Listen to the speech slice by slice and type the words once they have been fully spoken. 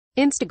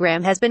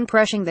Instagram has been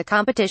crushing the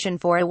competition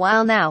for a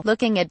while now.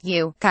 Looking at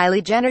you,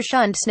 Kylie Jenner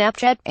shunned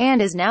Snapchat,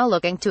 and is now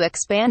looking to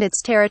expand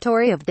its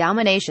territory of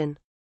domination.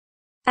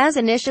 As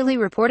initially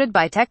reported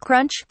by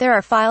TechCrunch, there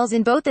are files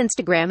in both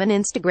Instagram and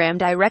Instagram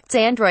Direct's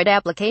Android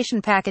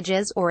application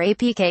packages, or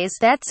APKs,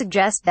 that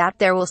suggest that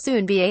there will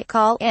soon be a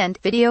call and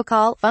video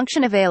call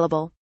function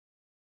available.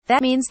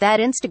 That means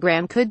that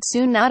Instagram could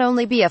soon not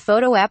only be a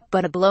photo app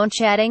but a blown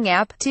chatting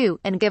app too,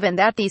 and given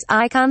that these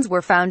icons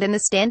were found in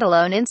the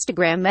standalone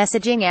Instagram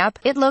messaging app,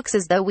 it looks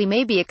as though we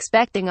may be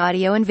expecting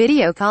audio and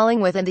video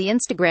calling within the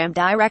Instagram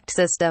Direct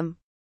system.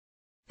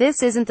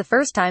 This isn't the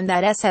first time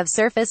that have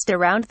surfaced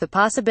around the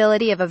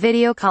possibility of a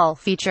video call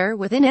feature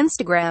within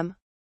Instagram.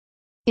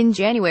 In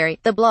January,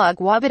 the blog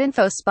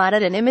Wobbittinfo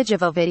spotted an image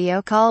of a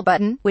video call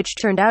button, which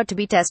turned out to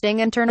be testing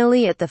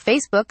internally at the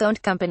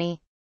Facebook-owned company.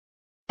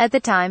 At the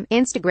time,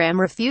 Instagram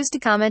refused to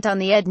comment on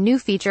the new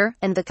feature,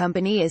 and the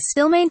company is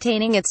still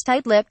maintaining its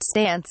tight-lipped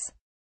stance.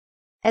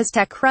 As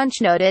TechCrunch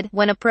noted,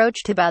 when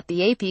approached about the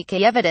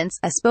APK evidence,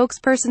 a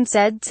spokesperson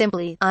said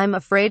simply, "I'm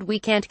afraid we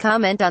can't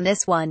comment on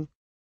this one."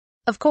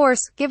 Of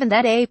course, given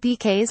that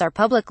APKs are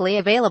publicly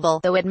available,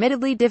 though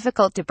admittedly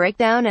difficult to break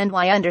down and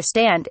I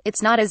understand,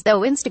 it's not as though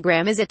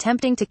Instagram is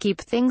attempting to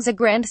keep things a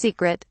grand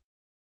secret.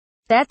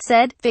 That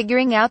said,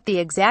 figuring out the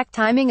exact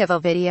timing of a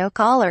video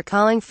call or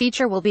calling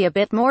feature will be a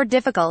bit more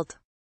difficult.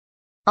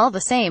 All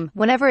the same,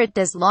 whenever it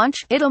does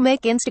launch, it'll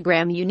make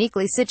Instagram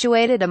uniquely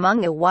situated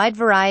among a wide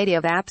variety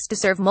of apps to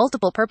serve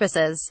multiple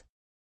purposes.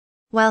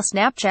 While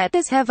Snapchat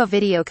does have a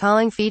video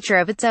calling feature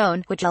of its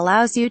own, which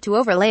allows you to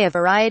overlay a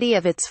variety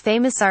of its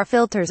famous AR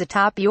filters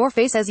atop your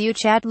face as you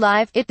chat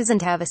live, it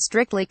doesn't have a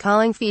strictly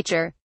calling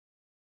feature.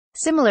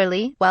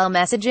 Similarly, while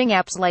messaging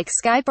apps like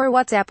Skype or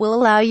WhatsApp will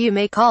allow you to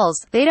make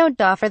calls, they don't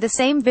offer the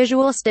same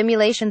visual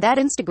stimulation that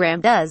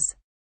Instagram does.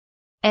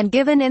 And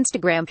given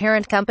Instagram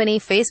parent company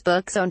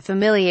Facebook's own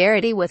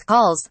familiarity with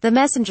calls, the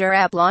Messenger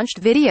app launched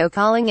video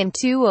calling in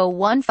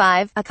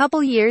 2015, a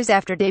couple years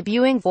after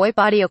debuting VoIP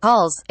audio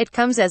calls. It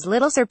comes as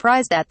little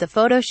surprise that the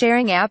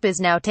photo-sharing app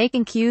is now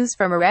taking cues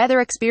from a rather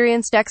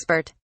experienced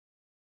expert.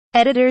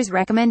 Editor's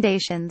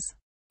recommendations.